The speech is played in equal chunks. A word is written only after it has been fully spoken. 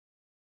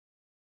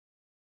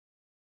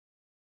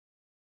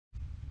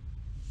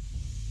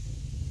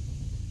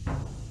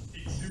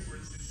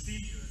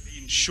seem to have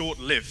been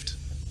short-lived.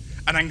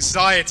 An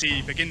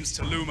anxiety begins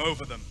to loom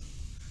over them.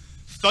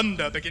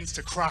 Thunder begins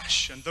to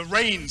crash and the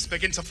rains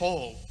begin to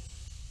fall.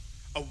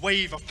 A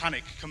wave of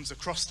panic comes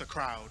across the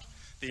crowd.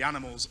 The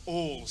animals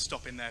all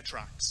stop in their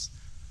tracks,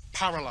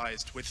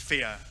 paralyzed with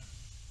fear.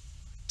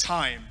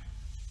 Time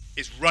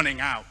is running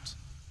out.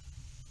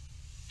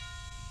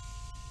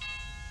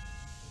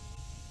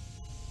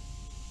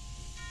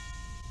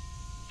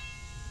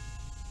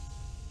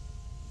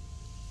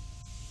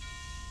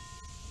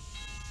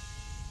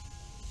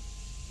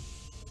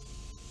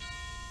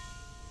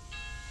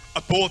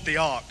 Aboard the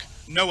Ark,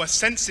 Noah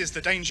senses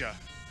the danger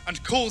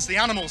and calls the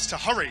animals to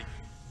hurry.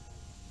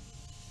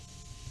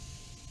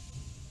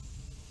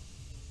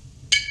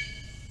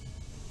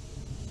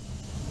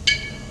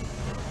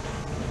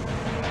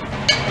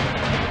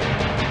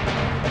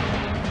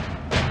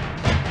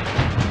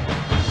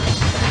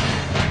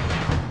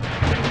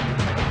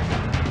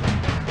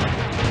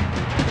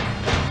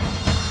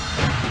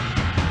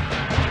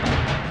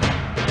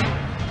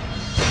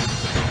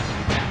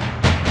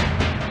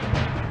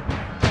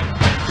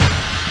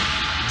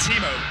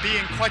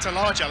 Quite a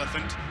large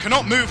elephant,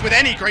 cannot move with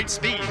any great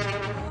speed.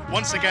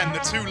 Once again, the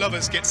two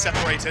lovers get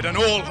separated and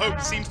all hope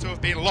seems to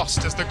have been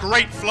lost as the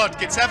great flood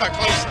gets ever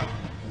closer.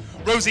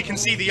 Rosie can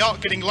see the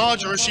ark getting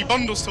larger as she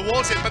bundles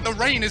towards it, but the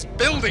rain is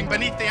building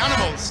beneath the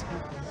animals.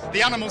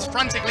 The animals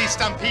frantically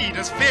stampede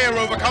as fear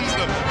overcomes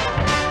them.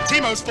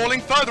 Timo's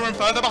falling further and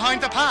further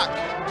behind the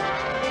pack.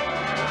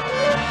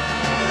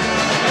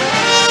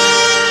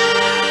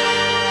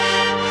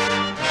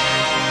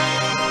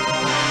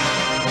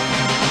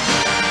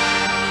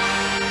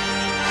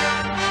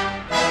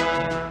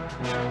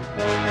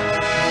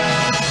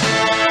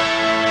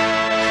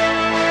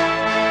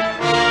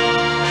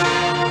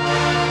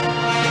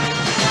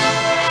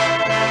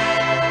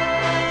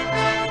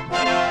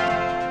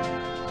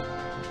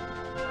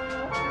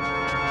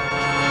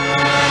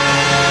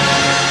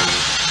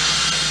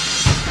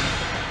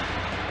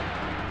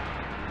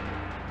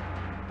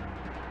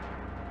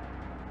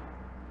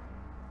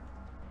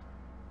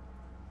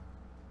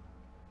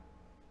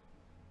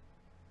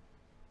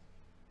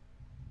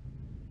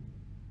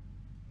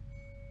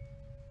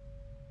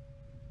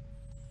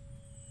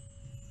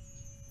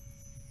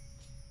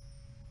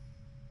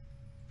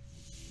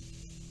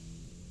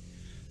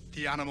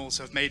 The animals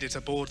have made it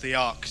aboard the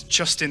ark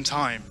just in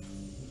time.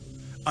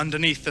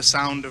 Underneath the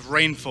sound of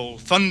rainfall,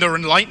 thunder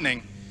and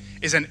lightning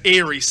is an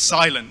eerie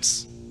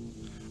silence,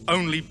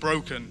 only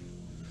broken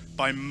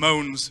by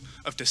moans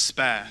of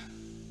despair.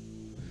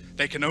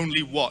 They can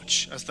only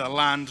watch as the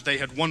land they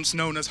had once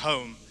known as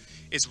home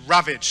is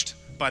ravaged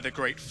by the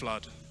great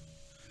flood.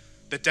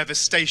 The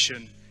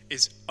devastation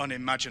is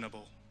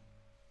unimaginable.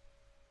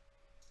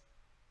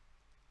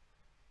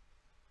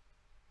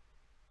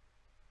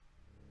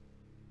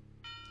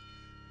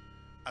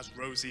 As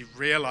Rosie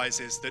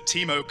realizes that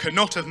Timo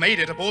cannot have made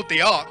it aboard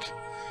the ark,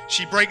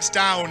 she breaks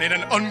down in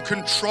an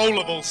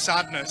uncontrollable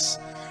sadness,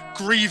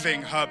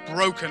 grieving her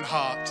broken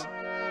heart.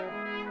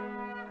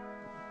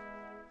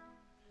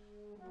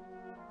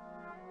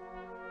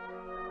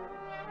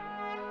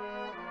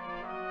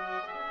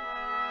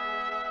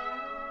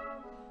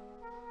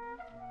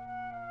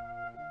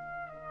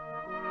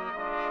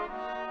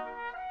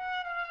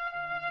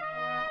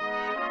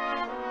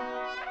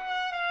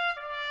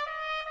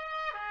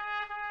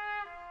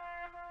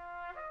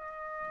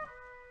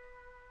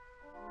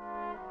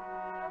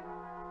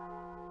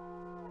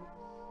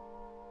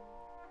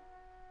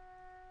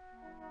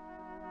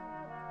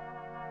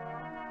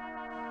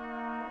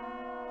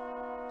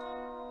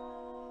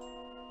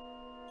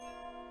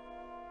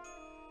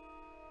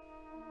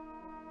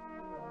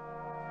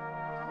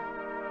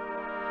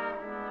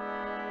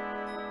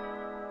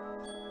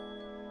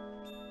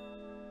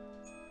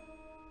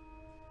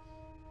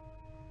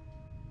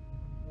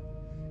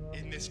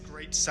 In this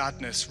great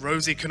sadness,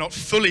 Rosie cannot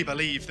fully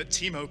believe that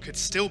Timo could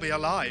still be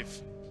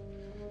alive.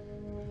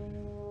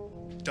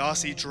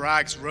 Darcy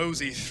drags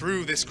Rosie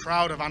through this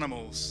crowd of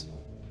animals.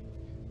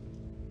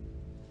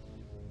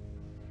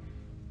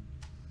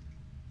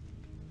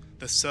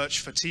 The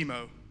search for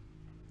Timo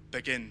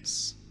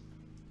begins.